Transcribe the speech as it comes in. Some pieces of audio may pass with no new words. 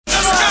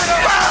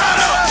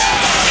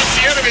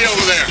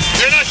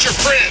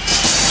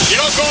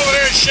go over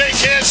there and shake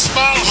hands,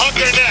 smile, hug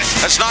their neck.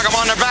 Let's knock them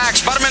on their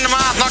backs, butt them in the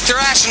mouth, knock their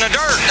ass in the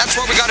dirt. That's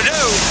what we got to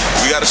do.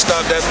 We got to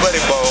stop that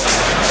buddy ball.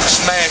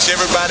 Smash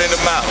everybody in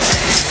the mouth.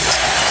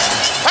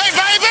 Hey,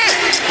 baby!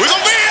 We're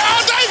going to be here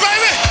all day,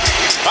 baby!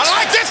 I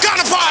like this kind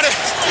of party.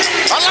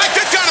 I like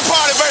this kind of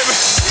party, baby.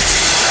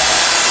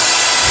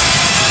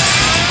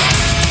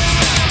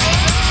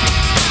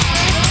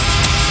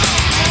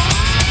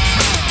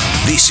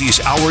 This is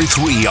Hour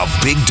 3 of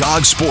Big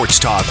Dog Sports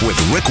Talk with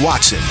Rick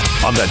Watson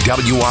on the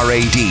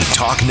WRAD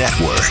Talk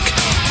Network.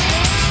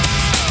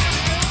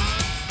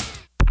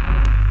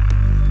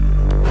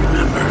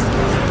 Remember,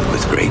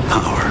 with great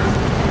power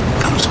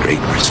comes great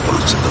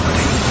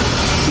responsibility.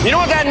 You know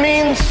what that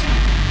means?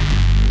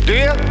 Do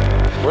you?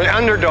 We're the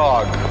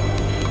underdog.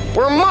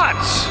 We're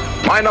mutts.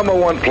 My number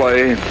one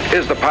play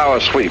is the power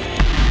sweep.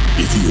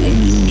 If you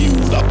only knew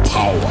the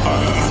power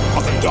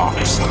of the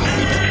dark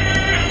side.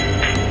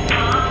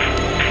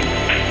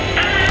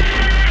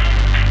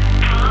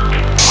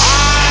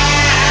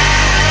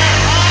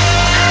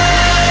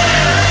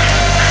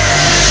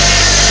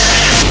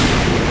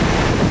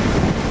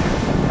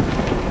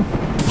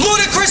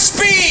 Ludicrous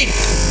speed!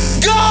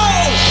 Go!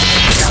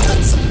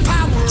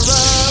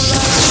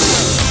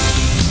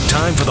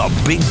 Time for the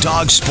Big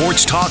Dog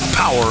Sports Talk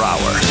Power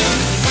Hour.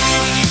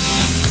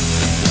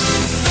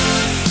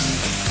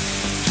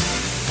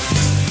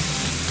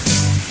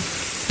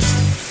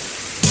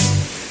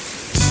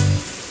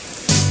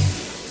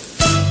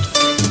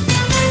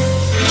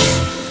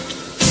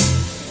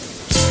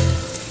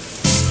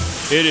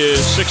 It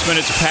is 6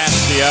 minutes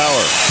past the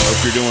hour.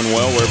 Hope you're doing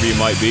well wherever you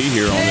might be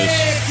here on this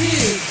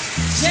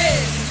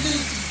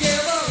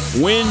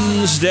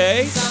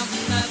Wednesday.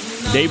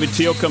 David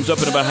Teal comes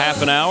up in about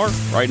half an hour.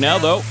 Right now,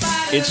 though,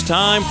 it's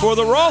time for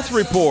the Roth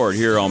Report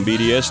here on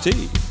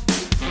BDST.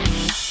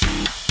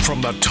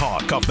 From the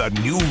talk of the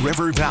New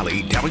River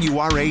Valley,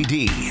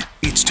 WRAD,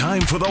 it's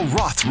time for the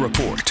Roth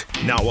Report.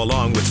 Now,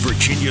 along with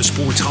Virginia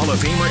Sports Hall of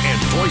Famer and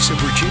voice of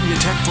Virginia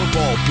Tech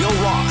football, Bill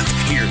Roth,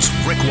 here's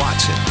Rick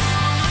Watson.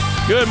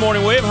 Good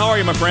morning, William. How are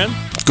you, my friend?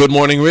 Good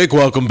morning, Rick.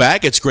 Welcome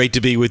back. It's great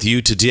to be with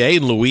you today.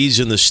 And Louise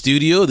in the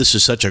studio. This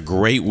is such a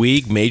great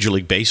week. Major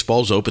League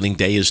Baseball's opening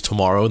day is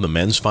tomorrow. The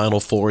men's Final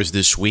Four is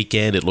this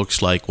weekend. It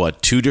looks like,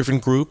 two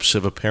different groups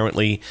have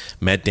apparently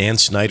met Dan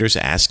Snyder's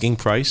asking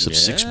price of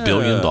 $6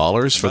 billion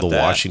for the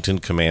Washington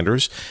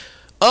Commanders.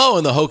 Oh,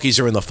 and the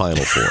Hokies are in the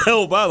Final Four.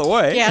 Oh, by the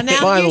way. Yeah,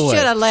 now you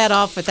should have let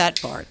off with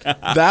that part.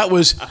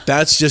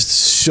 That's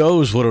just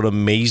shows what an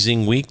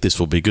amazing week this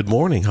will be. Good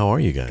morning. How are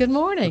you guys? Good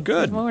morning.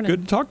 Good morning.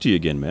 Good to talk to you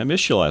again, man.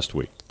 Missed you last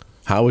week.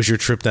 How was your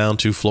trip down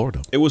to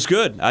Florida? It was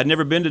good. I'd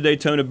never been to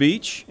Daytona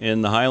Beach,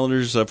 and the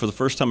Highlanders, for the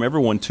first time ever,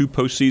 won 2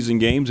 postseason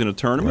games in a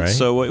tournament. Right.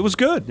 So it was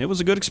good. It was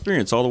a good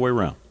experience all the way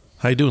around.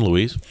 How you doing,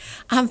 Louise?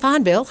 I'm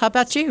fine, Bill. How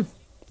about you?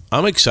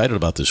 I'm excited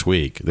about this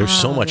week. There's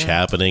so much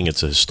happening.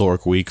 It's a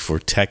historic week for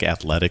Tech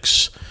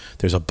athletics.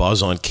 There's a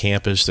buzz on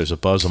campus. There's a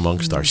buzz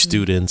amongst our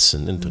students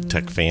and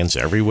Tech fans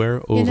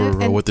everywhere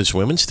over what this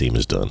women's team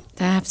has done.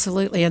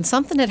 Absolutely. And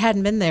something that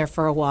hadn't been there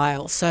for a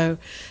while. So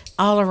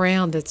all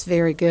around, it's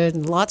very good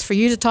and lots for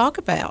you to talk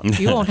about.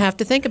 You won't have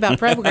to think about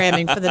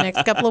programming for the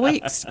next couple of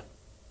weeks.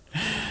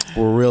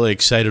 We're really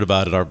excited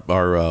about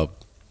it.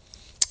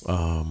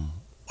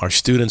 Our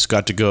students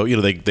got to go,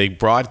 they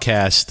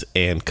broadcast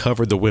and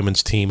covered the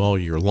women's team all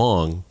year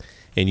long,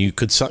 and you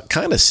could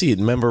kind of see it.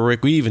 Remember,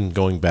 Rick, we even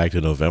going back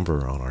to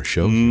November on our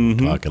show,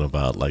 talking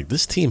about,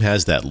 this team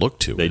has that look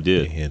to it. They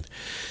did.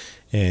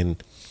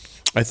 And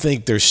I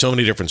think there's so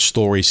many different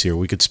stories here.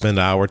 We could spend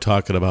an hour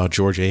talking about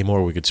George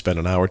Amor. We could spend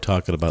an hour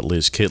talking about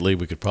Liz Kitley.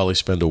 We could probably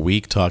spend a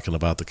week talking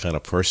about the kind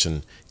of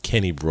person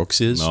Kenny Brooks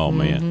is. Oh,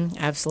 man.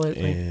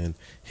 Absolutely. And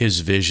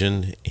his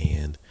vision,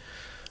 and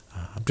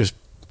I'm just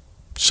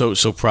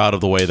so proud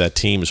of the way that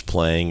team is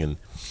playing, and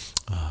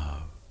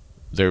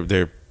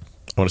they're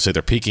I want to say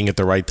they're peaking at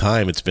the right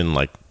time. It's been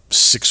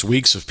 6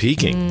 weeks of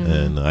peaking,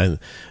 and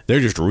they're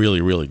just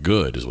really, really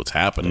good is what's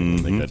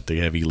happening. They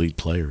have elite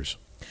players.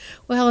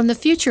 Well, and the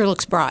future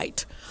looks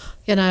bright.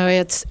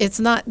 It's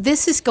not.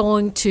 This is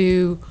going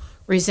to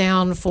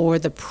resound for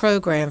the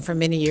program for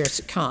many years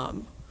to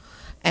come.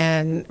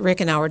 And Rick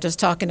and I were just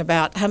talking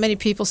about how many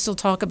people still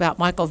talk about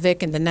Michael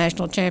Vick and the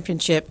national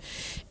championship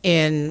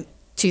in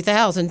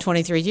 2000,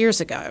 23 years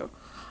ago.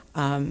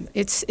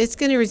 It's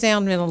going to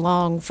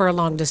resound for a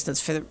long distance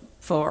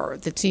for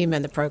the team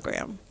and the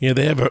program. Yeah,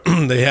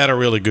 they had a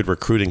really good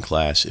recruiting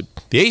class.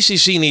 The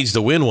ACC needs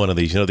to win one of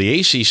these. The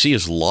ACC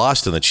has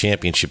lost in the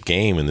championship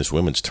game in this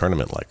women's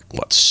tournament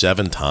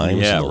 7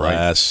 times in the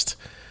last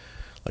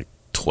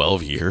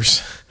 12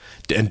 years,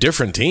 and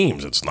different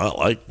teams. It's not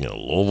like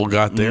Louisville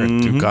got there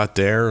and Duke got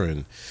there,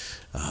 and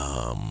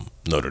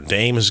Notre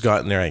Dame has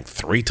gotten there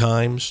 3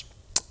 times.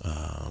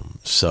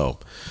 So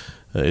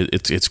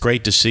it's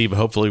great to see, but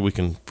hopefully we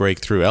can break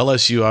through.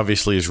 LSU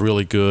obviously is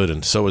really good,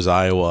 and so is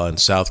Iowa, and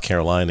South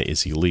Carolina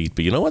is elite.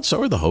 But you know what?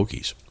 So are the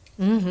Hokies.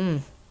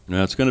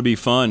 Now, it's going to be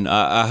fun.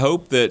 I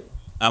hope that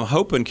I'm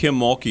hoping Kim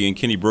Mulkey and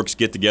Kenny Brooks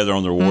get together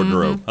on their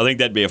wardrobe. I think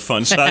that'd be a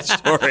fun side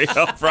story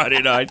on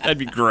Friday night. That'd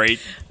be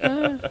great.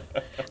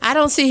 I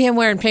don't see him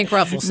wearing pink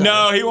ruffles. So.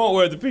 No, he won't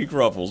wear the pink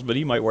ruffles, but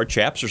he might wear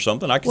chaps or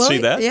something. I can see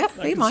that. Yeah,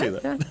 he might.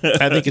 Yeah.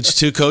 I think it's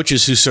two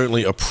coaches who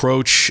certainly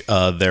approach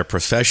their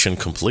profession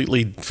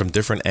completely from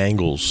different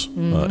angles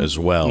as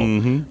well.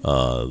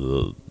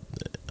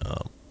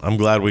 I'm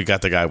glad we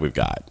got the guy we've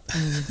got.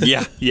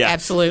 Yeah,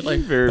 absolutely.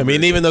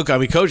 Even though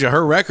Koja,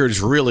 her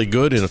record's really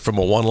good from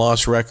a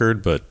one-loss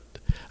record, but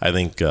I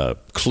think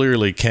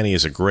clearly Kenny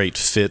is a great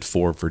fit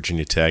for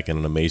Virginia Tech and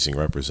an amazing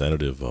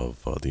representative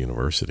of the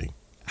university.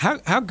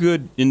 How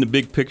good in the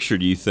big picture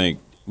do you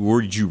think?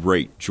 Where did you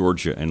rate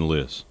Georgia and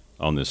Liz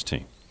on this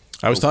team?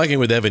 I was talking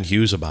with Evan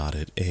Hughes about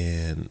it,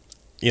 and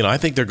I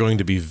think they're going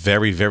to be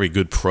very, very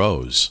good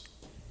pros.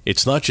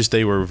 It's not just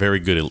they were very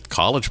good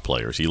college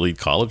players, elite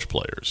college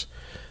players.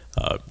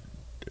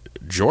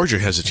 Georgia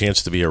has a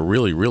chance to be a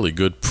really, really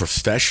good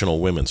professional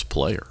women's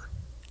player,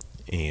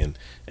 and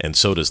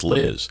so does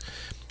Liz.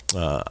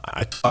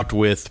 I talked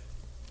with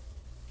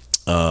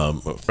a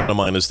friend of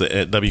mine is the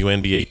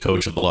WNBA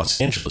coach of the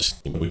Los Angeles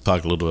team. We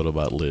talked a little bit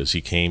about Liz.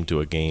 He came to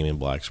a game in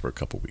Blacksburg a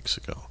couple weeks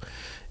ago,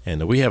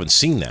 and we haven't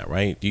seen that,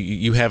 right?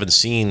 You haven't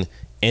seen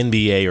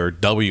NBA or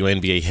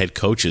WNBA head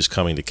coaches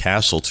coming to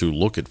Castle to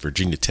look at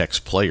Virginia Tech's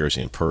players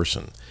in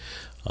person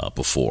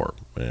before.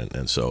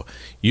 And so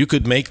you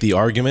could make the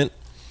argument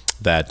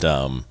that,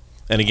 and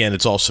again,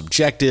 it's all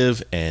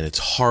subjective and it's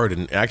hard,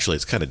 and actually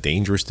it's kind of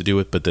dangerous to do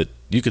it, but that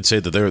you could say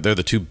that they're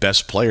the two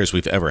best players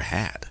we've ever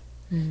had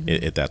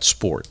at that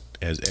sport,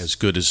 as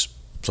good as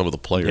some of the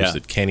players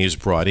that Kenny has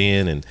brought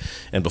in,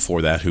 and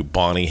before that who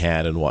Bonnie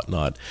had and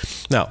whatnot.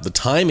 Now, the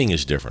timing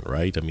is different,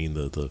 right? I mean,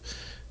 the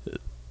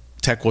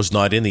Tech was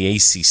not in the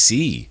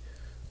ACC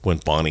when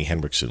Bonnie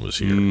Hendrickson was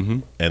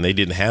here, and they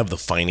didn't have the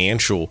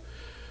financial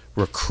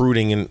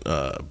recruiting and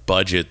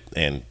budget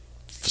and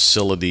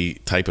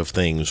facility type of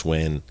things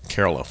when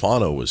Carol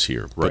Alfano was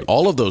here. Right. But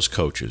all of those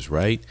coaches,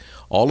 right?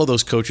 All of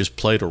those coaches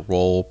played a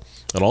role,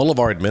 and all of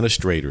our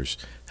administrators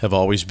have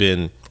always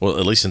been, well,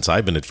 at least since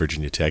I've been at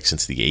Virginia Tech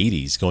since the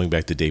 80s, going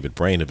back to David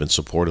Brain, have been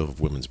supportive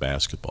of women's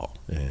basketball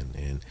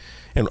and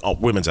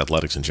women's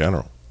athletics in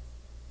general.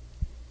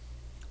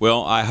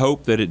 Well, I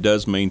hope that it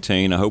does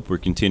maintain. I hope we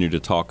continue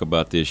to talk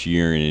about this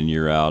year in and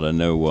year out. I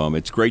know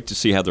it's great to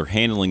see how they're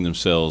handling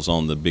themselves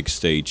on the big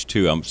stage,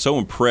 too. I'm so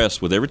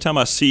impressed with every time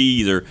I see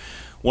either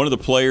one of the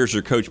players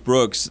or Coach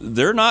Brooks,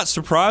 they're not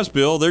surprised,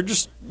 Bill. They're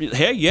just,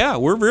 hey, yeah,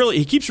 we're really –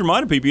 he keeps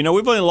reminding people,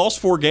 we've only lost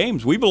 4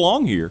 games. We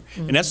belong here.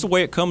 And that's the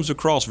way it comes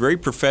across. Very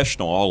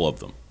professional, all of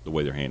them, the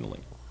way they're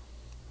handling it.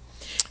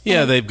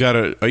 Yeah, they've got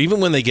to –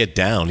 even when they get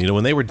down,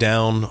 when they were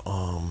down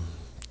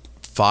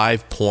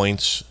 5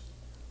 points –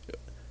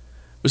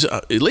 was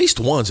at least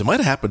once. It might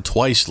have happened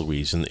twice,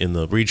 Louise, in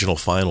the regional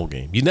final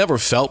game. You never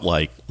felt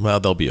like, well,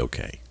 they'll be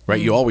okay,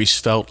 right? You always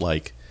felt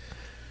like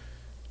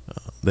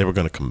they were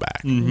going to come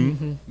back.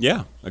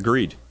 Yeah,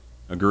 agreed.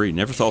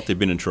 Never thought they'd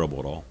been in trouble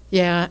at all.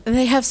 Yeah, and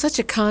they have such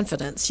a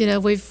confidence.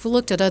 We've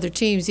looked at other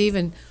teams,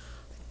 even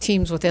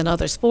teams within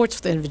other sports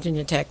within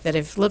Virginia Tech, that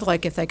have looked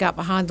like if they got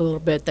behind a little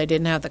bit, they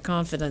didn't have the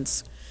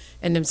confidence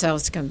in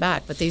themselves to come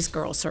back. But these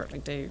girls certainly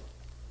do.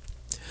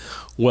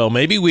 Well,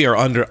 maybe we are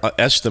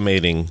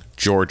underestimating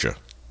Georgia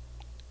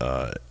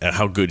and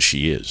how good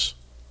she is.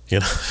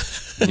 Maybe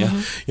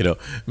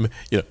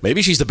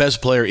she's the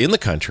best player in the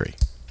country,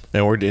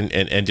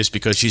 and just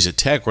because she's at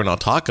Tech, we're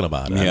not talking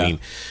about it. I mean,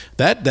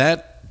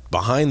 that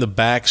behind the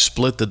back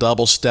split the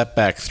double step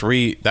back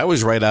 3, that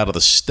was right out of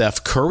the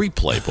Steph Curry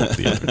playbook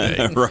the other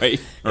day.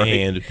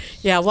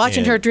 right.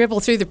 Watching her dribble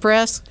through the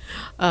press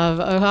of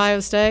Ohio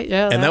State.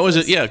 Yeah, and that was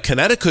it.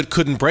 Connecticut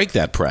couldn't break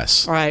that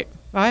press. Right.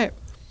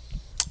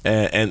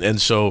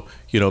 And so,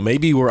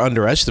 maybe we're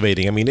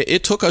underestimating. I mean,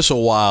 it took us a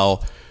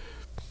while.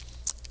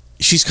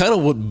 She's kind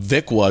of what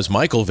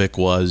Michael Vick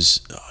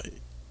was.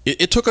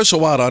 It took us a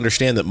while to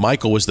understand that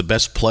Michael was the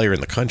best player in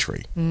the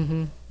country.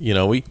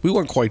 We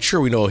weren't quite sure.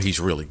 We know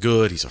he's really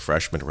good. He's a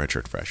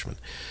redshirt freshman.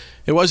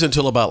 It wasn't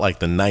until about like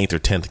the 9th or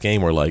 10th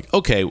game we're like,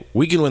 okay,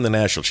 we can win the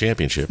national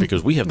championship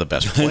because we have the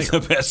best player.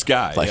 The best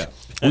guy.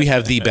 We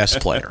have the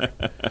best player.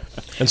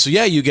 And so,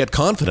 you get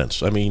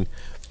confidence. I mean,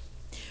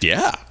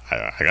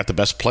 I got the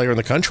best player in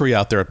the country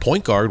out there at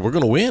point guard. We're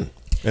going to win.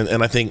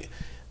 And I think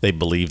they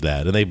believe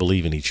that, and they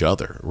believe in each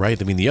other, right?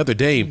 I mean, the other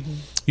day,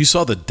 you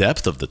saw the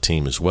depth of the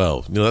team as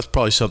well. That's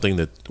probably something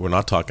that we're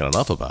not talking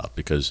enough about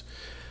because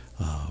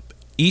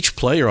each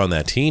player on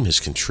that team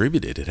has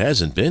contributed. It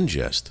hasn't been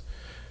just,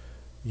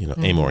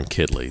 Amor and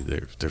Kidley.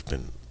 There have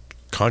been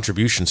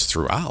contributions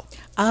throughout.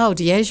 Oh,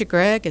 Deasia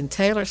Gregg and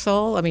Taylor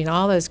Soule. I mean,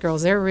 all those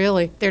girls,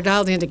 they're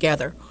dialed in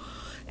together.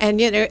 And,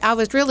 I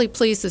was really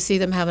pleased to see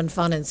them having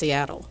fun in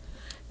Seattle.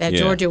 That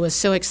Georgia was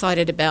so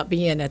excited about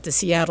being at the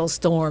Seattle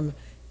Storm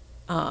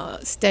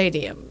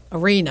Stadium,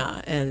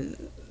 arena,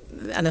 and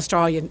an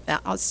Australian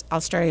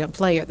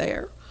player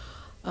there.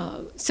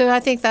 So I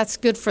think that's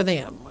good for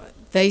them.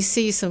 They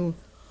see some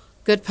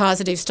good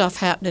positive stuff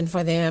happening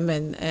for them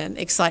and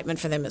excitement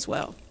for them as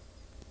well.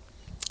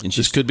 And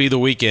this could be the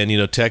weekend.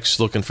 Tech's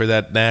looking for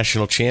that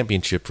national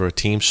championship for a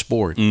team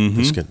sport.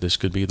 Mm-hmm. This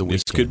could be the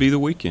weekend. This could be the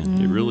weekend.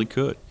 Mm-hmm. It really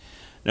could.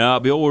 Now,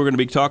 Bill, we're going to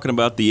be talking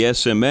about the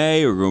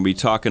SMA. We're going to be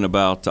talking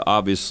about,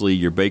 obviously,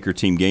 your Baker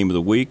team game of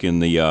the week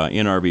and the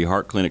NRV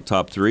Heart Clinic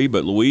top 3.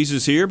 But Louise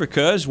is here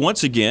because,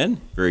 once again,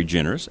 very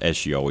generous, as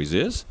she always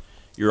is,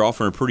 you're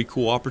offering a pretty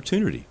cool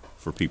opportunity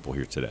for people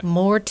here today.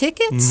 More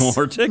tickets.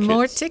 More tickets.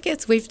 More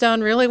tickets. We've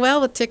done really well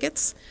with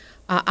tickets.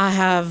 I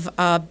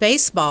have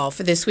baseball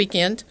for this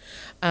weekend.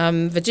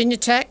 Virginia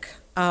Tech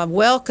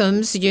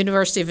welcomes the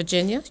University of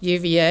Virginia,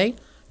 UVA.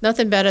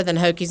 Nothing better than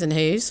Hokies and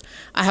Who's.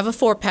 I have a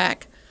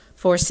 4-pack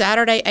for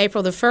Saturday,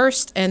 April the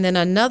 1st, and then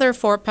another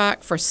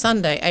 4-pack for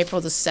Sunday,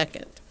 April the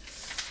 2nd.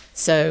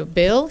 So,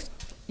 Bill,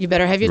 you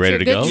better have your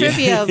good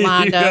trivia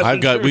lined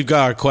up. We've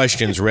got our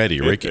questions ready,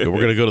 Rick. We're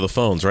going to go to the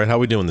phones, right? How are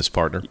we doing this,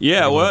 partner?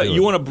 Yeah, well,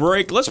 you want to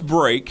break? Let's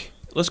break.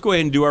 Let's go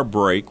ahead and do our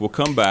break. We'll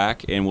come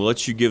back, and we'll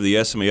let you give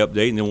the SMA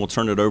update, and then we'll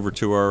turn it over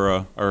to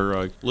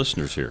our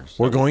listeners here.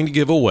 So. We're going to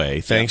give away,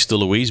 thanks to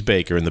Louise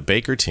Baker and the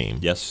Baker team,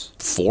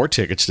 4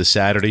 tickets to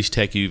Saturday's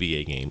Tech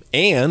UVA game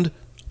and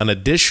an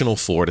additional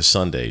 4 to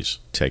Sunday's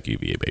Tech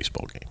UVA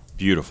baseball game.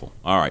 Beautiful.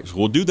 All right, so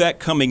we'll do that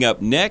coming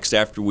up next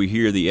after we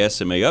hear the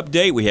SMA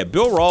update. We have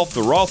Bill Roth,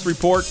 the Roth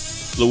Report,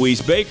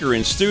 Louise Baker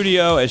in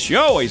studio, as she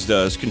always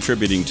does,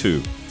 contributing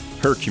to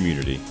her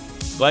community.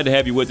 Glad to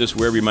have you with us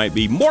wherever you might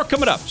be. More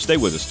coming up. Stay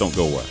with us. Don't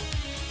go away.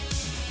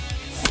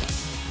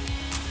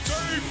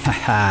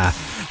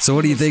 So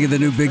what do you think of the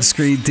new big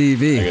screen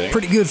TV?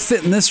 Pretty good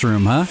fit in this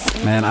room, huh?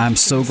 Man, I'm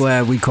so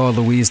glad we called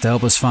Louise to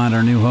help us find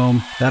our new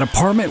home. That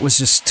apartment was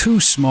just too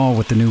small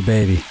with the new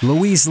baby.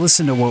 Louise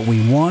listened to what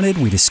we wanted,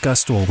 we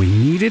discussed what we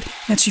needed,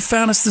 and she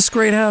found us this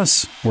great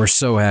house. We're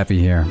so happy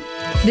here.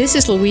 This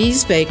is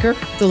Louise Baker,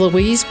 the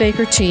Louise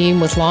Baker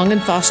team with Long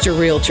 & Foster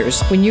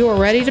Realtors. When you are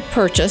ready to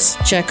purchase,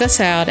 check us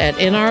out at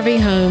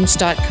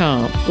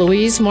nrvhomes.com.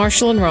 Louise,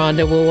 Marshall, and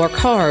Rhonda will work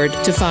hard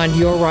to find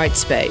your right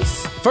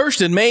space.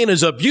 First in Main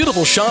is a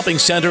beautiful shopping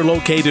center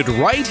located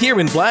right here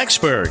in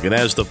Blacksburg. It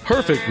has the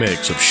perfect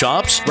mix of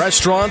shops,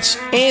 restaurants,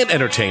 and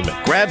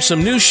entertainment. Grab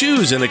some new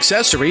shoes and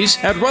accessories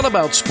at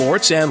Runabout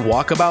Sports and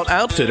Walkabout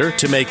Outfitter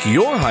to make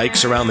your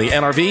hikes around the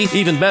NRV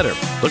even better.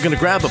 Looking to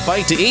grab a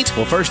bite to eat?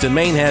 Well, First in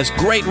Main has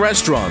great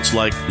restaurants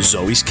like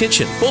Zoe's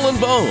Kitchen, Bull and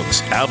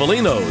Bones,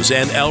 Avelino's,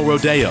 and El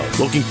Rodeo.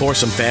 Looking for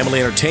some family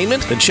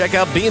entertainment? Then check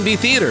out B&B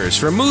Theaters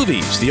for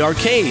movies, the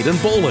arcade,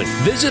 and bowling.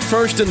 Visit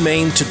First in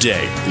Main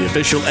today, the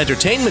official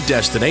entertainment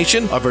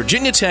destination of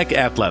Virginia Tech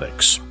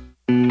Athletics.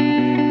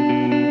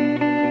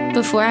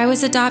 Before I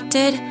was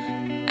adopted,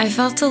 I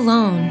felt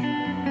alone.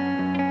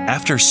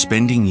 After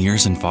spending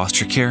years in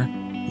foster care,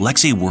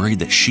 Lexi worried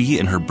that she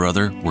and her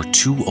brother were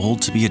too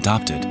old to be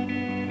adopted.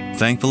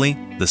 Thankfully,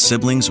 the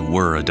siblings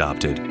were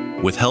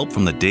adopted, with help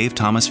from the Dave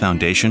Thomas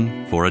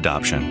Foundation for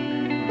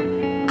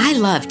Adoption. I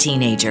love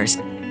teenagers.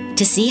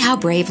 To see how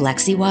brave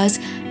Lexi was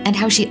and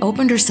how she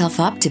opened herself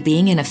up to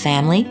being in a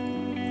family,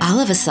 all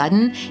of a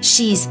sudden,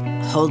 she's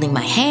holding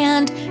my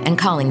hand and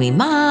calling me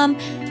Mom.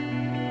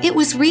 It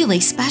was really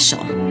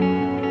special.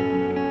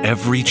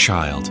 Every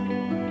child,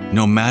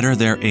 no matter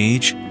their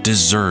age,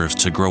 deserves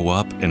to grow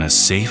up in a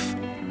safe,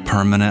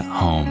 permanent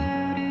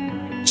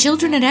home.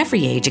 Children at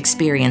every age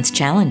experience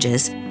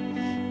challenges.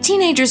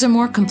 Teenagers are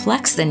more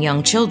complex than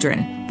young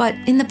children, but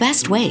in the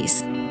best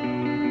ways.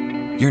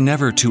 You're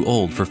never too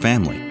old for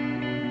family.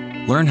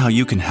 Learn how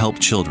you can help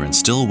children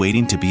still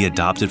waiting to be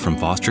adopted from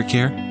foster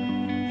care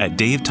at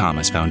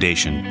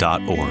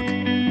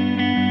davethomasfoundation.org.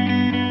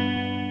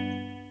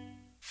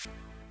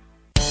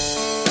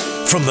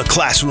 From the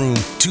classroom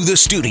to the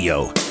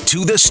studio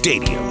to the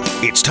stadium,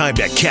 it's time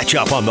to catch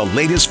up on the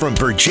latest from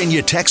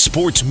Virginia Tech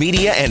Sports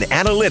Media and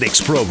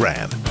Analytics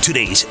program.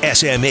 Today's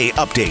SMA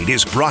update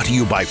is brought to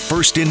you by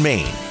First in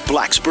Main,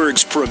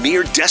 Blacksburg's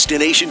premier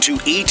destination to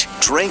eat,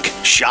 drink,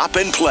 shop,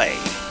 and play.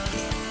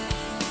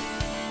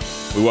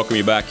 We welcome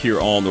you back here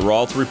on the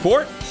Roth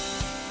Report.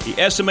 The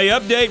SMA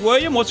update,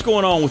 William, what's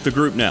going on with the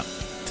group now?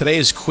 Today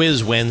is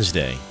Quiz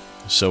Wednesday,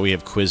 so we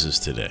have quizzes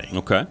today.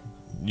 Okay.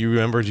 You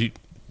remember,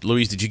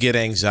 Louise, did you get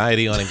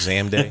anxiety on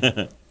exam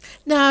day?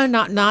 No,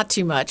 not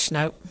too much,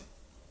 no.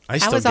 I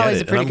was always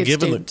a pretty good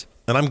student.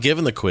 And I'm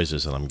giving the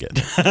quizzes, and I'm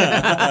getting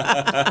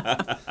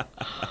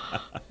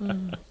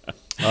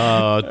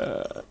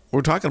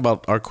We're talking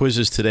about our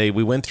quizzes today.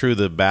 We went through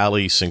the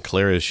Bally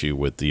Sinclair issue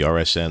with the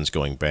RSNs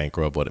going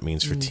bankrupt, what it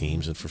means for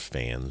teams and for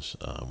fans.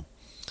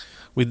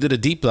 We did a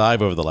deep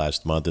dive over the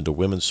last month into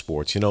women's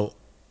sports.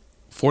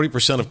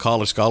 40% of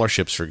college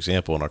scholarships, for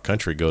example, in our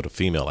country go to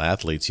female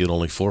athletes, yet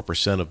only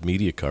 4% of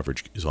media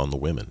coverage is on the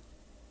women.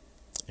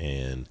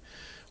 And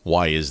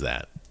why is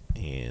that?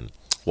 And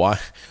why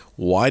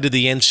did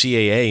the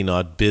NCAA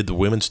not bid the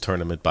women's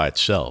tournament by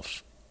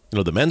itself?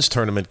 The men's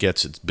tournament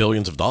gets its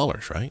billions of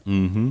dollars, right?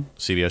 Mm-hmm.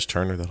 CBS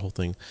Turner, that whole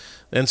thing.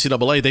 The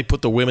NCAA, they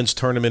put the women's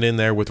tournament in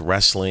there with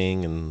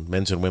wrestling and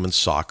men's and women's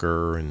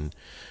soccer and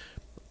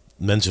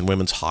men's and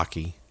women's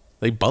hockey.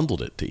 They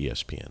bundled it to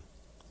ESPN.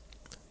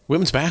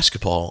 Women's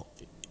basketball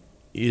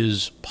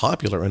is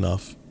popular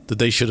enough that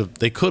they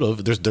could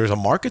have. There's a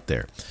market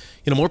there.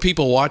 more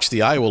people watched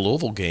the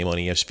Iowa-Louisville game on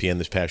ESPN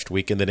this past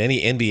weekend than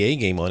any NBA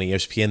game on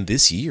ESPN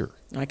this year.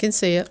 I can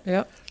see it,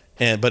 yep.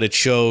 But it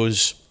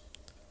shows,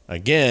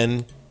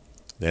 again,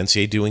 the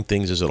NCAA doing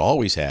things as it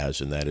always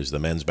has, and that is the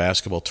men's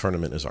basketball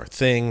tournament is our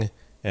thing,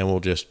 and we'll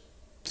just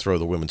throw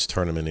the women's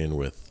tournament in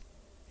with,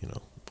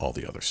 all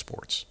the other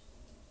sports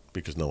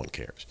because no one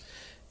cares.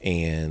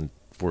 And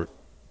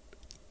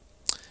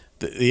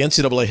the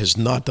NCAA has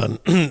not done.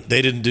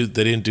 They didn't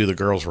do the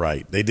girls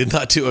right. They did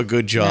not do a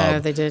good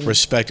job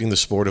respecting the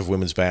sport of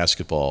women's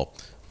basketball.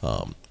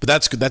 But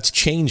that's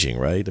changing,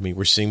 right? I mean,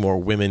 we're seeing more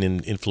women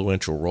in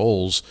influential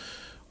roles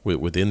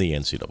within the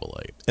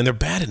NCAA, and they're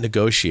bad at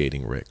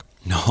negotiating, Rick.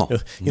 No, the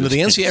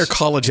NCAA are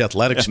college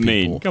athletics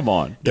people. Come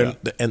on, they're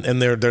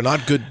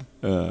not good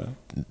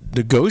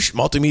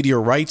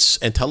multimedia rights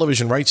and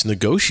television rights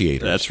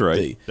negotiators. That's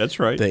right. That's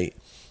right.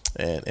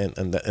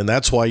 And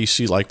that's why you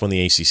see, like, when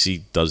the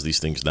ACC does these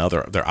things now,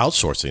 they're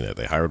outsourcing it.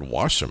 They hired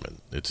Wasserman.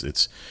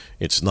 It's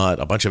not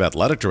a bunch of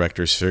athletic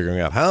directors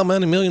figuring out how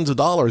many millions of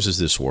dollars is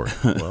this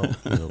worth. Well,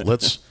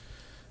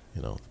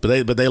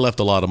 but they left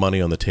a lot of money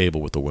on the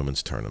table with the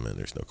women's tournament.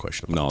 There's no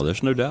question about it. No,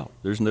 there's no doubt.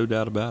 There's no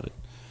doubt about it.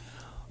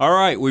 All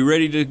right, we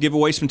ready to give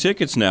away some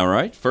tickets now,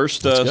 right?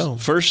 First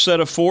set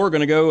of 4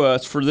 going to go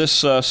for this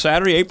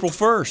Saturday, April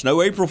 1st.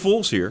 No April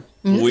Fools here.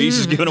 Louise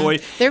is giving away.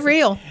 They're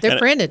real. They're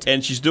printed.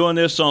 And she's doing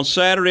this on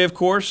Saturday, of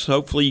course.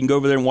 Hopefully you can go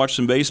over there and watch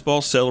some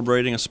baseball,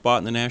 celebrating a spot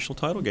in the national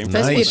title game. It's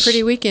supposed to be a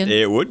pretty weekend.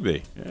 It would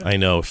be. Yeah. I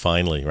know,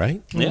 finally,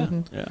 right?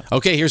 Yeah.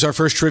 Okay, here's our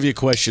first trivia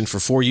question for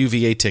 4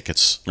 UVA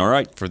tickets. All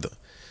right.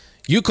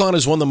 UConn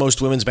has won the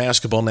most women's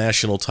basketball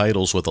national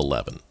titles with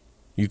 11.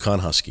 UConn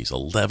Huskies,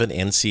 11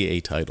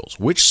 NCAA titles.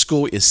 Which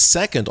school is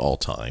second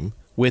all-time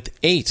with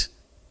 8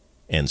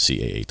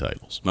 NCAA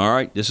titles? All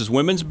right, this is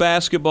women's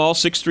basketball,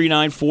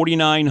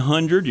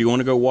 639-4900. You want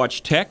to go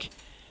watch Tech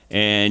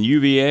and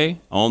UVA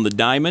on the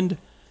diamond.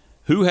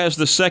 Who has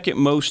the second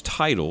most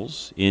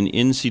titles in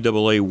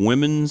NCAA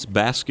women's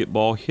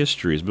basketball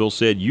history? As Bill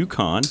said,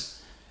 UConn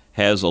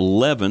has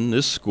 11.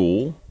 This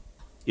school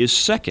is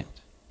second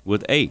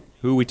with 8.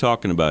 Who are we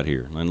talking about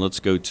here? And let's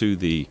go to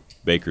the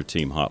Baker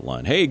Team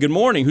hotline. Hey, good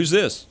morning. Who's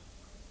this?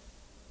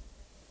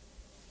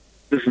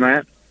 This is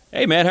Matt.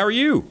 Hey, Matt. How are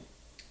you?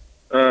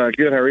 Good.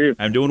 How are you?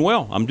 I'm doing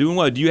well.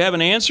 Do you have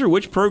an answer?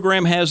 Which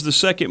program has the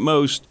second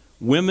most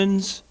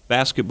women's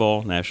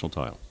basketball national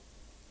titles?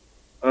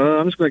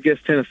 I'm just going to guess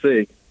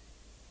Tennessee.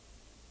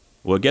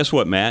 Well, guess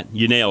what, Matt?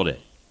 You nailed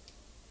it.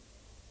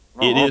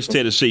 It is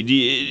Tennessee. Do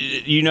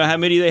you know how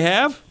many they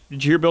have?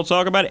 Did you hear Bill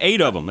talk about it? 8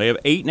 of them. They have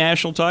 8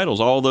 national titles.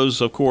 All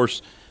those, of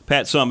course,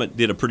 Pat Summitt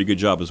did a pretty good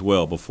job as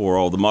well before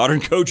all the modern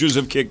coaches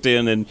have kicked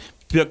in and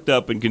picked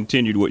up and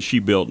continued what she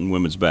built in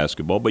women's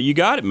basketball. But you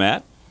got it,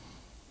 Matt.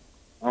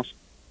 Awesome.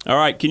 All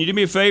right, can you do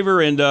me a favor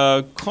and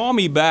call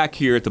me back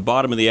here at the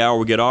bottom of the hour?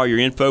 We'll get all your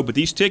info, but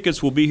these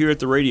tickets will be here at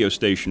the radio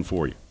station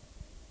for you.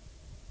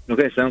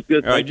 Okay, sounds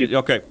good. All right,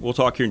 okay, we'll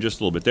talk here in just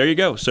a little bit. There you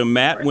go. So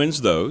Matt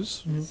wins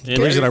those. The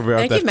reason I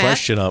brought that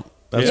question up.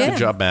 That's a good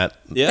job, Matt.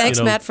 Yeah.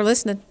 Thanks, Matt, for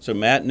listening. So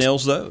Matt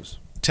nails those.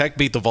 Tech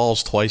beat the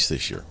Vols twice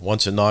this year.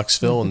 Once in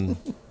Knoxville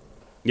and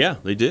yeah,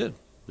 they did.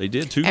 They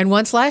did too. And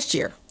once last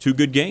year. 2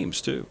 good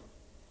games too.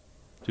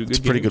 It's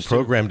a pretty good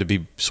program to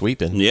be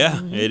sweeping.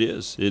 Yeah, it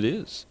is. It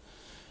is.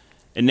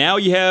 And now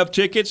you have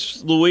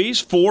tickets,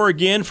 Louise, 4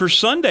 again for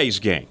Sunday's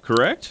game,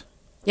 correct?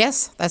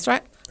 Yes, that's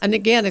right. And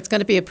again, it's going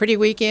to be a pretty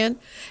weekend,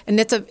 and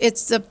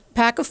it's a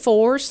pack of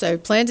 4. So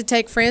plan to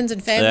take friends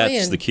and family.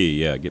 That's the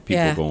key. Yeah, get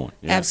people going.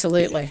 Yeah.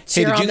 Absolutely.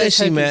 Hey, did you guys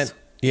see Matt?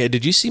 Yeah,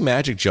 did you see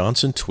Magic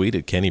Johnson tweet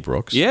at Kenny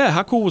Brooks? Yeah,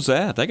 how cool was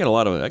that? They got a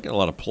lot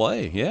of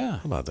play. Yeah,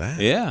 how about that?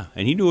 Yeah,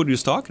 and he knew what he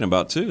was talking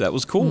about too. That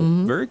was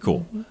cool. Very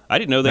cool. I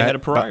didn't know they had a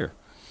prior.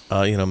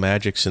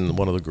 Magic's in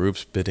one of the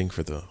groups bidding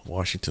for the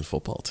Washington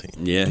football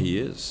team. Yeah, he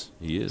is.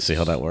 He is. See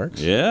how that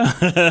works? Yeah.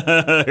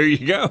 There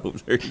you go.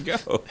 There you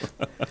go.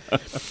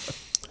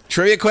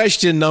 Trivia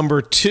question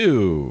number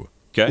 2.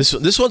 Okay.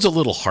 This one's a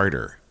little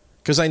harder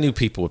because I knew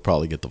people would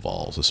probably get the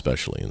Vols,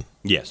 especially in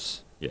here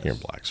in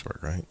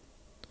Blacksburg, right?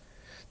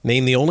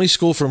 Name the only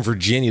school from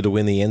Virginia to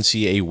win the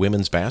NCAA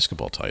women's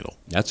basketball title.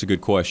 That's a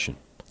good question.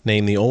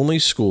 Name the only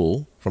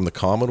school from the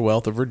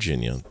Commonwealth of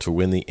Virginia to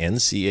win the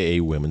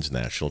NCAA women's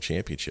national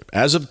championship.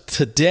 As of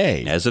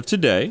today,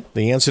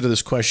 the answer to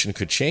this question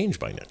could change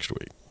by next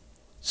week.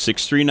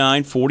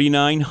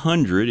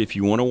 639-4900 if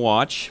you want to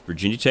watch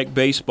Virginia Tech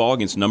baseball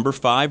against number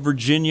 5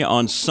 Virginia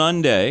on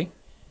Sunday.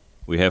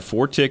 We have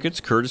 4 tickets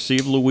courtesy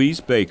of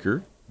Louise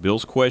Baker.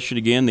 Bill's question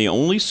again, the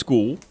only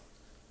school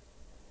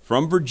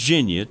from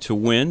Virginia to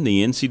win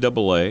the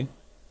NCAA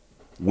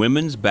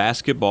women's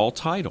basketball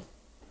title.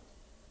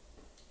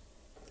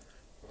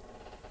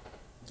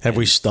 Have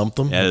we stumped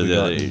them?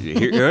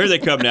 Here they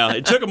come now.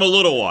 It took them a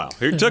little while.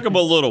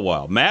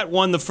 Matt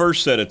won the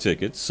first set of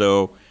tickets,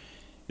 so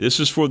this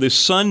is for the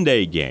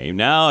Sunday game.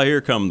 Now here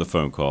come the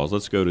phone calls.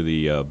 Let's go to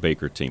the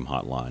Baker Team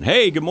hotline.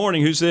 Hey, good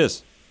morning. Who's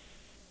this?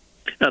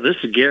 This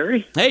is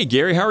Gary. Hey,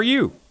 Gary. How are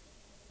you?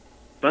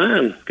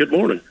 Fine. Good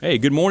morning. Hey,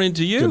 good morning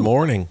to you. Good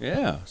morning.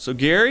 Yeah. So,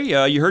 Gary,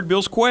 you heard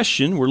Bill's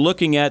question. We're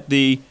looking at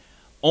the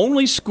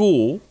only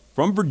school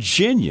from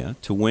Virginia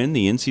to win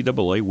the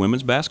NCAA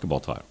women's basketball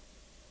title?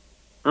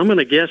 I'm going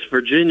to guess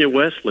Virginia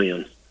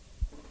Wesleyan.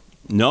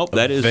 Nope,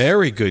 that is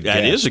very good guess.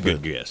 That is a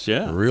good guess,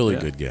 yeah. Really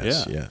good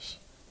guess, yes.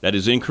 That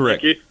is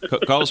incorrect.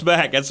 Call us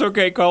back. That's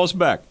okay. Call us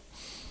back.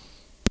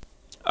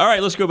 All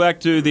right, let's go back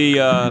to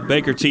the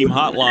Baker team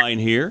hotline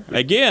here.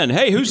 Again,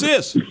 hey, who's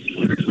this?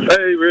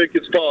 Hey, Rick,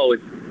 it's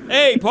Paulie.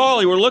 Hey,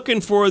 Paulie, we're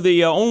looking for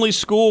the only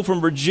school from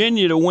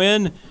Virginia to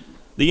win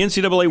the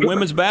NCAA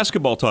women's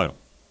basketball title.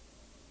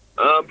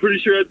 I'm pretty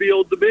sure that'd be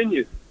Old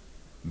Dominion.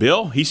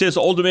 Bill, he says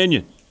Old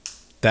Dominion.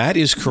 That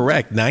is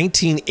correct.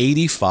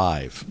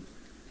 1985.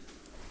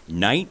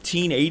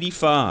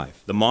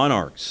 1985. The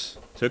Monarchs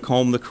took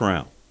home the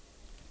crown.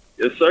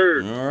 Yes,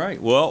 sir. All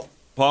right. Well,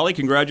 Paulie,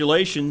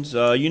 congratulations.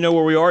 You know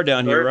where we are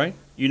down here, right?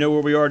 You know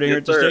where we are down here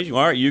at the station?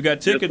 All right, you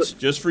got tickets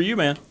just for you,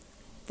 man.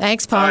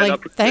 Thanks, Paulie.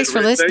 Thanks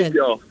for listening. Thank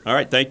y'all. All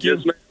right, thank you.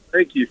 Yes, ma'am.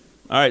 Thank you.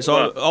 All right,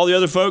 so all the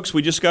other folks,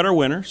 we just got our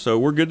winner, so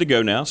we're good to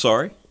go now.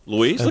 Sorry.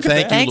 Louise, look at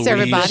that. Thanks,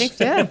 everybody.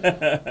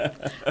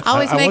 Yeah.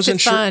 Always makes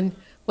it fun.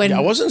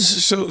 I wasn't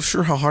so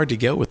sure how hard to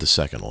get with the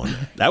second one.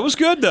 That was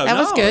good, though. That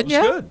was good,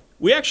 yeah. Good.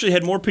 We actually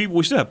had more people.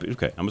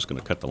 Okay, I'm just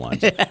going to cut the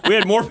lines. We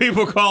had more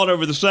people calling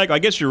over the second. I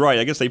guess you're right.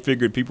 I guess they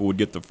figured people would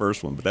get the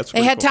first one, but that's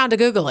they had time to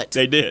Google it.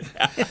 They did.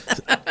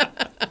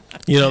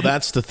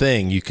 That's the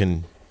thing. You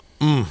can.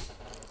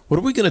 What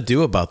are we going to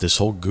do about this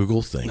whole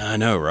Google thing? I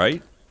know,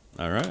 right?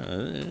 All right.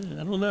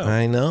 I don't know.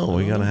 I know.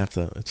 We're going to have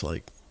to. It's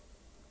like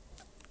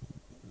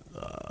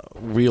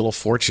Wheel of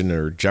Fortune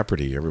or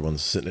Jeopardy.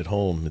 Everyone's sitting at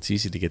home. It's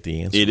easy to get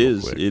the answer. It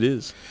is. Quick. It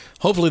is.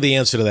 Hopefully, the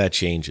answer to that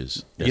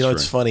changes. That's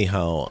It's funny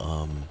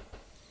how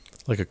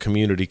like a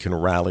community can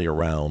rally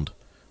around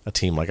a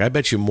team. Like I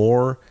bet you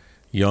more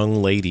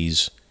young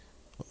ladies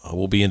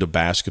will be into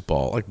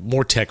basketball. Like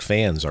more Tech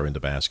fans are into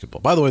basketball.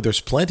 By the way,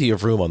 there's plenty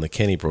of room on the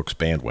Kenny Brooks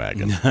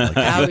bandwagon. Like,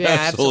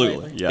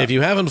 absolutely. Yeah. If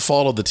you haven't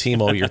followed the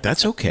team all year,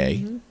 that's okay.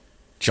 Mm-hmm.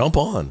 Jump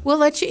on. We'll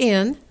let you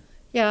in.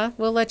 Yeah,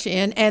 we'll let you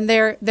in. And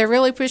they're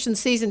really pushing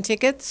season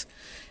tickets,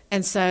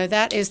 and so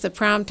that is the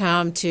prime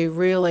time to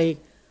really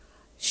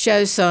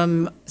show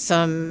some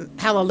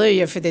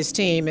hallelujah for this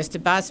team, is to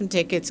buy some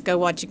tickets, go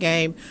watch a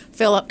game,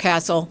 fill up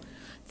Castle.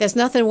 There's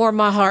nothing warmed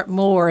my heart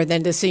more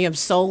than to see them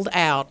sold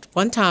out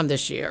one time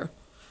this year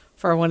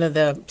for one of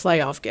the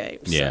playoff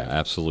games. Yeah,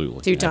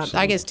 absolutely. Two times.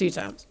 I guess 2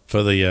 times.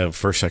 For the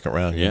first, second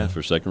round. Yeah,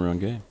 for second round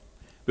game.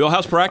 Bill,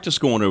 how's practice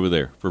going over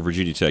there for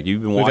Virginia Tech?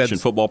 You've been watching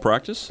football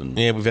practice?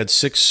 Yeah, we've had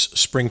 6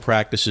 spring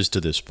practices to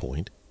this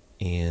point,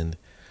 and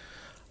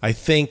I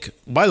think,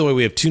 by the way,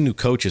 we have 2 new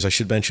coaches. I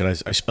should mention, I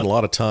spent a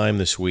lot of time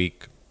this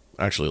week,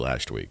 actually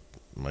last week.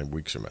 My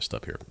weeks are messed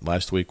up here.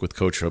 Last week with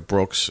Coach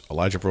Brooks.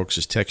 Elijah Brooks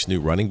is Tech's new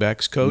running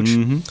backs coach.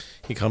 Mm-hmm.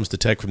 He comes to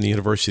Tech from the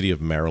University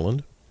of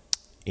Maryland.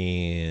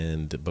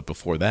 But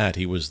before that,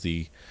 he was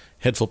the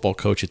head football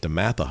coach at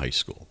DeMatha High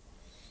School.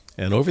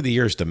 And over the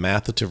years,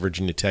 DeMatha to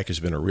Virginia Tech has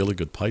been a really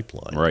good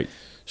pipeline. Right.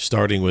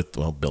 Starting with,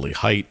 Billy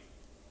Height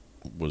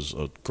was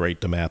a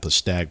great DeMatha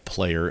Stag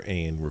player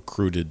and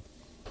recruited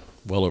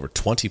well over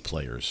 20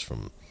 players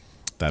from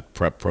that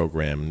prep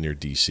program near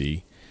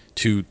D.C.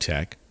 to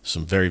Tech.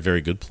 Some very,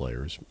 very good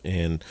players.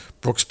 And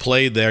Brooks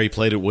played there. He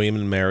played at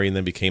William & Mary and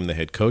then became the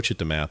head coach at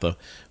DeMatha.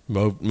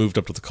 Moved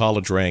up to the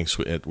college ranks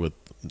with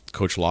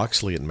Coach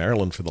Loxley at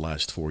Maryland for the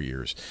last 4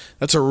 years.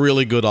 That's a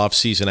really good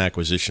off-season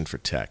acquisition for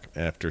Tech.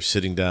 After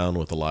sitting down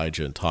with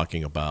Elijah and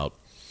talking about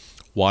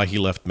why he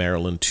left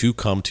Maryland to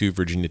come to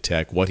Virginia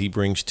Tech, what he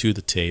brings to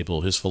the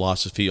table, his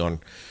philosophy on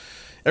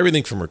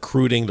everything from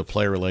recruiting to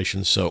player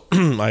relations. So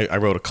I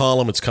wrote a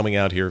column. It's coming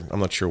out here.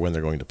 I'm not sure when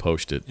they're going to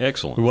post it.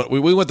 Excellent.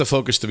 We want the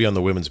focus to be on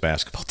the women's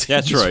basketball team.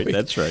 That's right.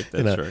 That's right.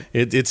 Right.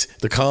 It's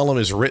the column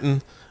is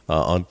written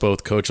on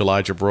both Coach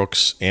Elijah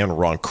Brooks and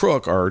Ron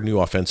Crook, our new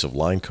offensive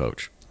line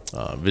coach.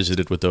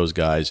 Visited with those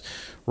guys.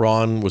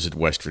 Ron was at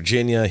West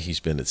Virginia. He's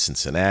been at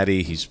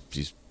Cincinnati. He's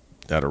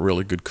had a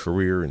really good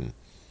career in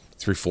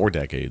 3-4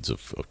 decades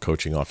of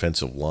coaching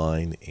offensive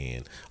line,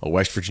 and a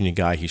West Virginia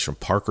guy. He's from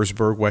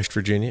Parkersburg, West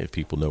Virginia, if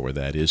people know where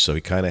that is. So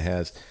he kind of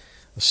has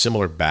a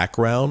similar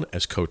background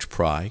as Coach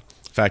Pry.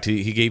 In fact,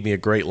 he gave me a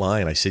great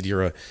line. I said,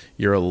 "You're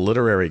a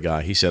literary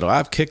guy." He said,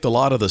 "I've kicked a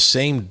lot of the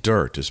same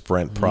dirt as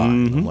Brent Pry."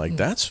 Mm-hmm. I'm like,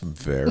 that's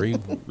very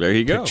there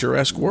you go.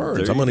 Picturesque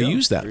words. I'm going to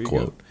use that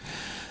quote.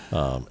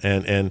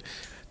 And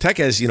Tech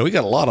has, we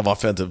got a lot of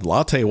offensive.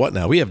 I'll tell you what.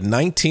 Now we have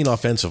 19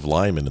 offensive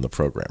linemen in the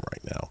program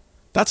right now.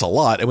 That's a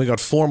lot, and we got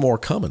 4 more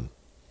coming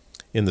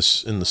in the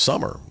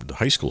summer. The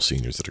high school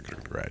seniors that are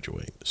going to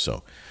graduate.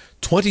 So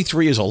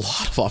 23 is a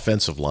lot of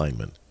offensive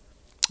linemen.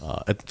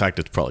 In fact,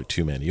 it's probably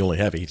too many. You only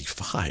have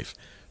 85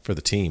 for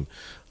the team.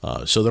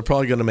 So they're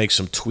probably going to make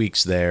some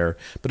tweaks there.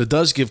 But it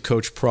does give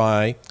Coach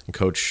Pry and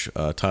Coach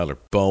Tyler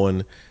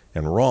Bowen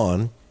and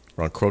Ron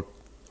Crook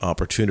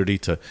opportunity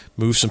to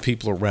move some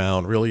people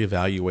around, really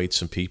evaluate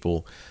some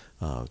people.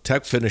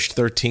 Tech finished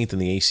 13th in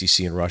the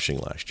ACC in rushing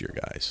last year,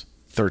 guys.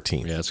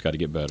 13th. Yeah, it's got to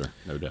get better,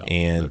 no doubt.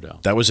 And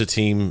that was a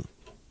team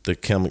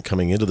that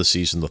coming into the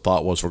season, the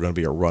thought was we're going to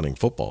be a running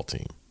football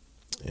team.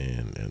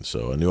 And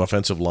so a new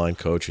offensive line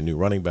coach, a new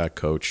running back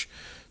coach,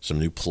 some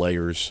new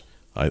players.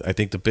 I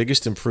think the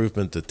biggest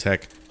improvement that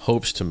Tech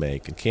hopes to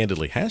make, and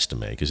candidly has to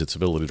make, is its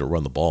ability to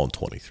run the ball in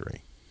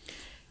 23.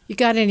 You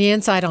got any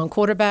insight on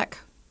quarterback?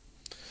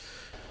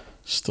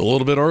 Still a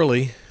little bit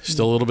early.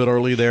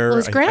 There. Well,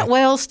 is Grant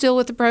Wells still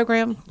with the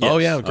program? Yes. Oh,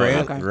 yeah.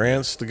 Okay.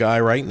 Grant's the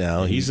guy right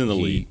now. He's in the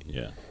lead.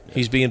 Yeah.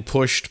 He's being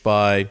pushed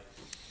by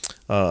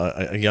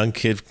a young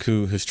kid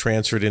who has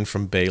transferred in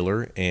from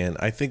Baylor, and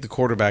I think the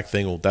quarterback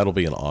thing that'll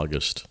be in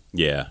August.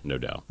 Yeah, no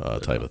doubt.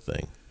 Type of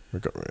thing.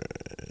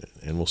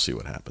 And we'll see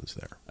what happens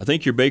there. I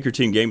think your Baker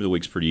team game of the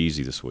week's pretty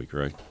easy this week,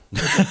 right?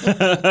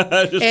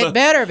 It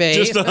better be.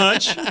 Just a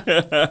hunch.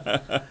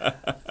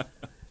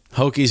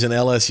 Hokies and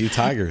LSU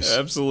Tigers.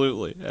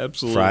 Absolutely.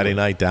 Friday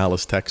night,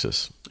 Dallas,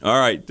 Texas. All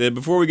right, then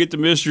before we get to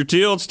Mr.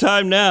 Teal, it's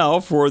time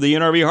now for the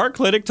NRV Heart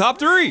Clinic Top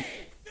 3.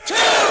 2,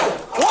 1!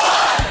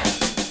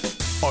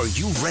 Are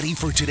you ready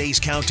for today's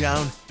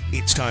countdown?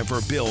 It's time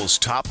for Bill's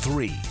Top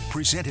 3,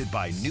 presented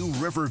by New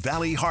River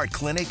Valley Heart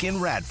Clinic in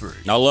Radford.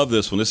 I love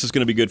this one. This is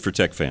going to be good for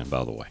Tech fan,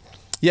 by the way.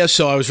 Yeah,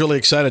 so I was really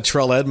excited.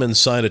 Terrell Edmonds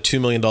signed a $2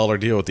 million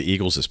deal with the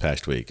Eagles this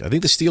past week. I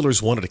think the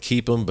Steelers wanted to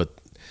keep him, but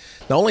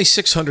not only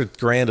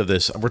 $600,000 of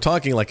this, we're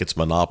talking like it's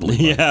monopoly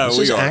money. Yeah, this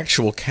is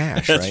actual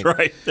cash,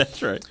 right?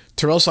 That's right.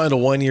 Terrell signed a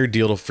one-year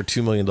deal for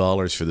 $2 million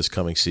for this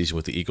coming season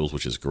with the Eagles,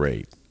 which is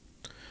great.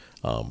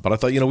 But I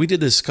thought, we did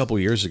this a couple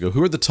years ago.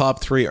 Who are the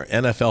top 3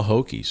 NFL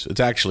Hokies? It's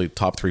actually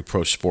top 3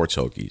 pro sports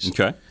Hokies.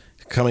 Okay.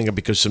 Coming up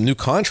because some new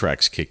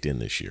contracts kicked in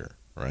this year,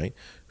 right?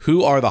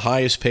 Who are the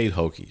highest paid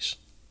Hokies?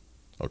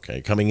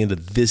 Okay, coming into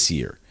this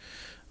year.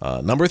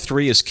 Number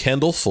 3 is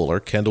Kendall Fuller.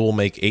 Kendall will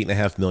make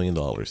 $8.5 million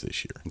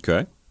this year.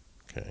 Okay.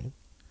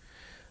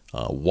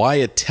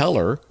 Wyatt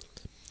Teller,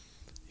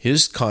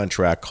 his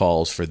contract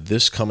calls for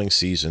this coming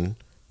season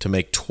to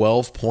make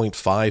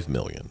 $12.5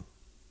 million.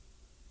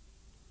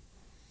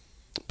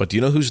 But do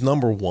you know who's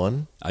number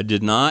 1? I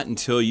did not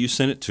until you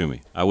sent it to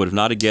me. I would have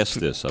not have guessed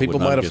this. People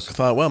might have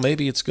thought, well,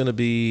 maybe it's going to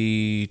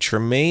be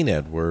Tremaine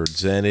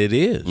Edwards, and it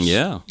is.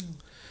 Yeah.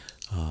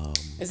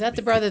 Is that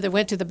the brother that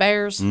went to the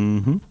Bears?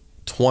 Mm-hmm.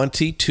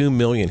 $22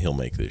 million he'll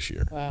make this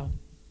year. Wow.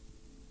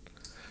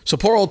 So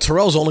poor old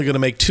Terrell's only going to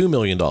make $2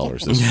 million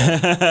this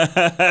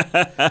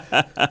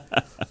fall.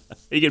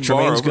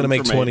 Tremaine's going to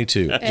make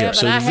 22. Yeah,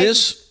 so I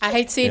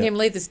hate seeing him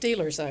lead the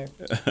Steelers, though.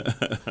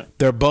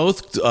 They're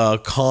both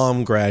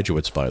COM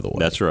graduates, by the way.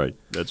 That's right.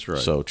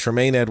 So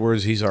Tremaine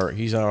Edwards, he's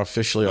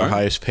officially our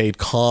highest paid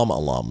COM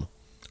alum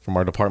from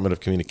our Department of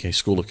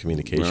School of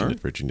Communication at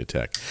Virginia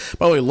Tech.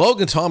 By the way,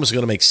 Logan Thomas is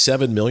going to make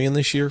 $7 million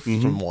this year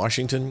from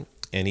Washington,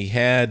 and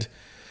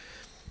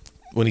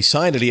when he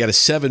signed it, he had a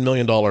 $7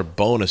 million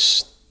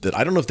bonus that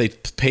I don't know if they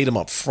paid him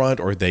up front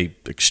or they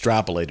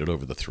extrapolated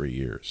over the 3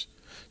 years.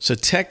 So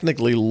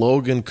technically,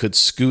 Logan could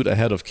scoot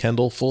ahead of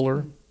Kendall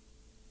Fuller,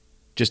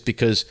 just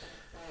because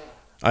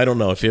I don't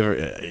know if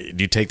do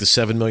you take the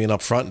 $7 million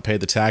up front and pay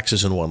the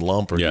taxes in one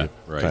lump, or do you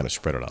kind of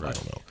spread it out? I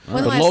don't know.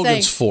 One but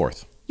Logan's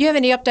 4th. You have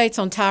any updates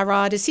on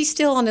Tyrod? Is he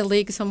still on the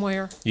league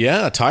somewhere?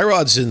 Yeah,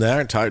 Tyrod's in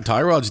there.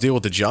 Tyrod's deal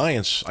with the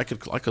Giants. I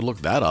could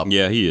look that up.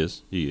 Yeah, he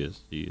is.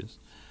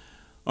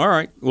 All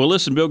right. Well,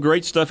 listen, Bill,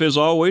 great stuff as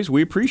always.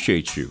 We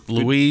appreciate you.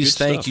 Louise,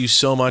 good thank you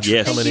so much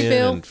for coming in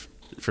and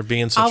for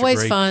being such always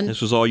a great fun.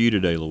 This was all you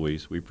today,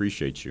 Louise. We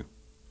appreciate you.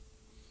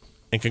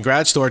 And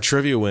congrats to our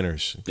trivia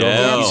winners.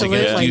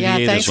 Absolutely. Yeah,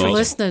 thanks for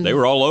listening. They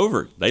were all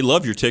over. They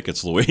love your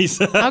tickets,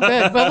 Louise. Oh,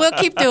 good. Well, we'll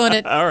keep doing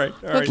it. All right.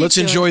 Let's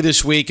enjoy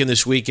this week and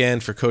this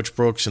weekend for Coach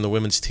Brooks and the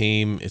women's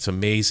team. It's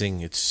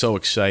amazing. It's so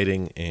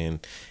exciting.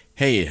 And,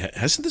 hey,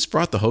 hasn't this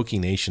brought the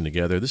Hokie Nation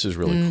together? This is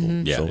really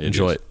cool. Yeah, so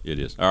enjoy it. It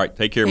is. All right.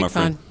 Take care, my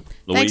friend.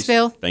 Louise, thanks,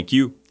 Bill. Thank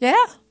you.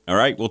 Yeah. All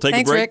right. We'll take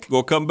a break. Rick.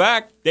 We'll come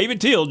back.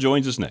 David Teal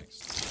joins us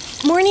next.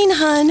 Morning,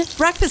 hun.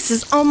 Breakfast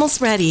is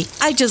almost ready.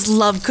 I just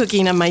love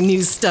cooking on my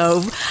new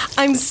stove.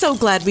 I'm so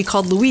glad we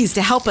called Louise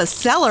to help us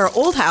sell our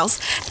old house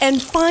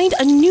and find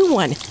a new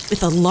one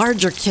with a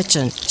larger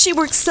kitchen. She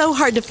worked so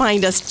hard to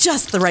find us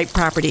just the right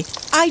property.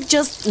 I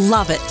just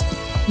love it.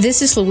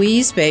 This is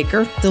Louise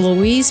Baker, the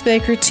Louise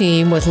Baker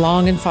team with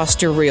Long &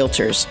 Foster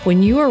Realtors.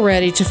 When you are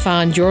ready to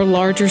find your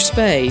larger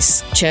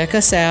space, check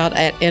us out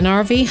at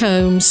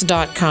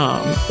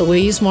nrvhomes.com.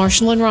 Louise,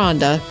 Marshall, and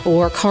Rhonda will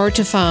work hard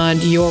to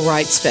find your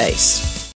right space.